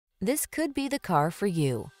This could be the car for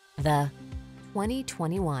you. The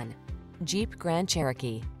 2021 Jeep Grand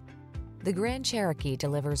Cherokee. The Grand Cherokee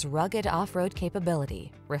delivers rugged off-road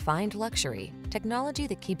capability, refined luxury, technology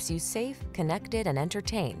that keeps you safe, connected, and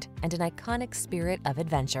entertained, and an iconic spirit of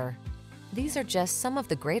adventure. These are just some of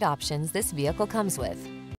the great options this vehicle comes with: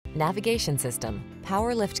 navigation system,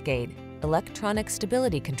 power liftgate, electronic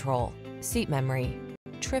stability control, seat memory,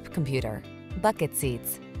 trip computer, bucket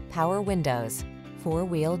seats, power windows,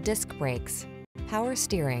 four-wheel disc brakes, power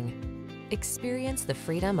steering. Experience the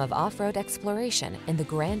freedom of off-road exploration in the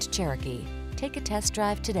Grand Cherokee. Take a test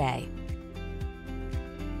drive today.